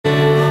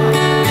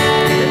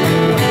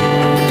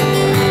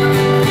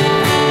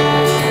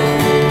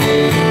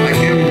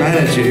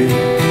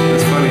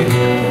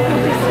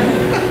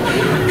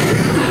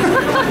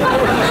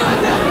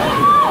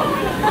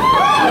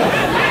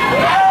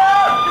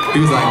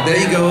There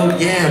you go.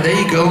 Yeah, there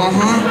you go.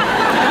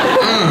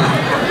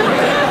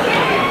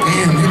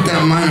 Damn, hit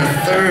that minor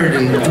third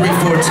in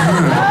 3/4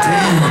 time.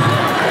 Damn.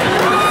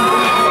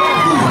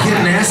 Get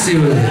nasty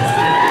with it.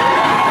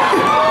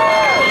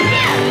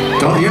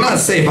 Don't, you're not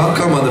safe. I'll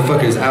call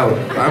motherfuckers out.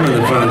 I'm in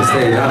the front of the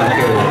stage. I don't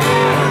care.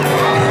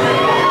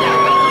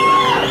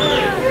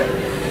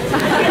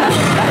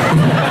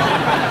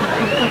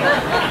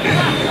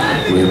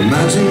 We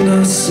imagined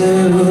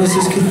ourselves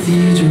as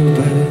cathedral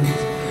bells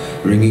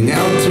ringing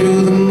out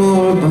through the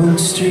moribund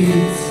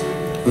streets,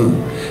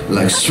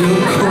 like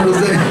shrill chorals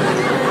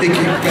they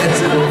keep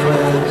passing over.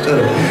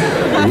 Shut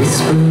up.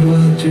 Whispered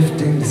while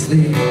drifting to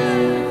sleep.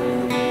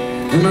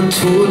 And I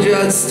told you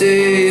I'd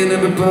stay in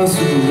every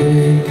possible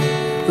way,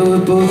 though we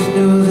both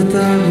knew that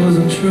that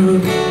wasn't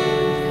true.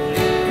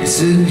 You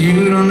said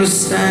you'd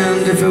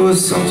understand if it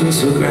was something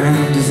so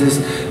grand as this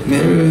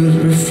mirrored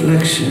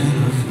reflection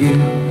of you.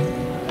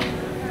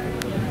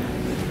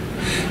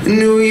 In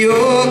New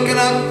York in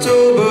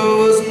October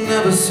was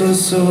never so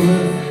sober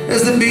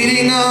as the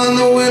beating on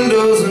the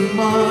windows in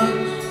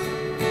March,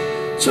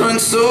 trying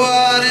so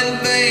hard in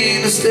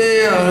vain to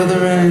stay out of the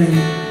rain,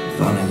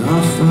 falling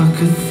off our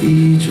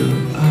cathedral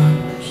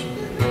arch.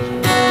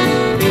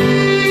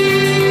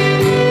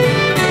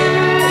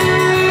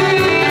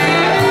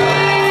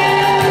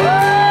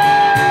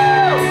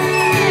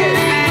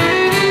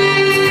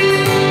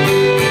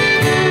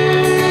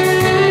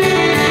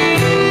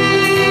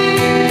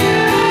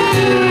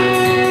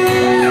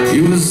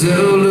 You were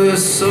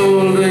zealous,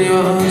 sold in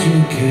your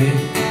RGK.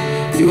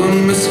 You were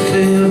Miss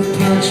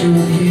Cleopatra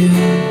of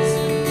years.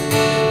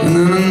 And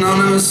then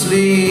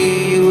anonymously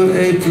you were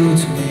April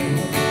to me,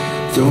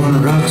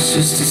 throwing rocks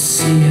just to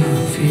see how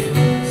it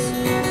feels.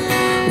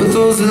 With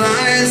those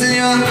lines in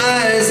your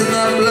eyes and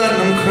that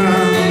platinum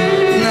crown,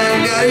 and that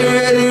got your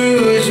red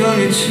rouge on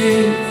your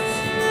cheeks.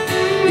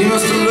 You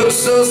must have looked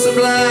so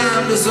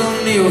sublime to some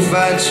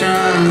neophyte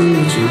trying,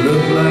 but you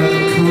look like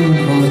a common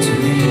boy to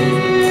me.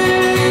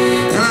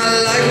 And I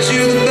liked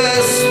you the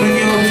best when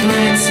you were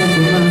playing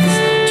simple nights,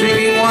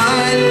 drinking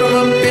wine from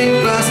a big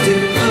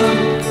plastic cup.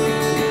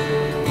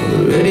 The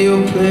radio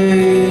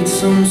played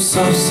some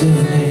soft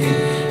serenade,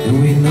 and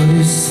we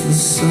noticed the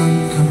sun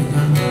coming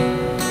up.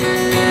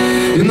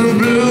 And the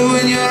blue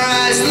in your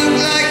eyes looked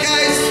like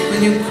ice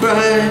when you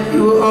cried.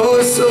 You were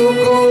always so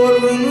cold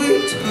when we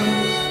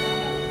touched.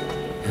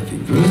 Happy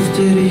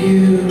birthday to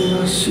you,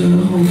 I sure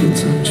hope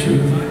it's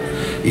untrue,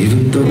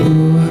 even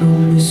though I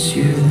don't miss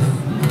you that much.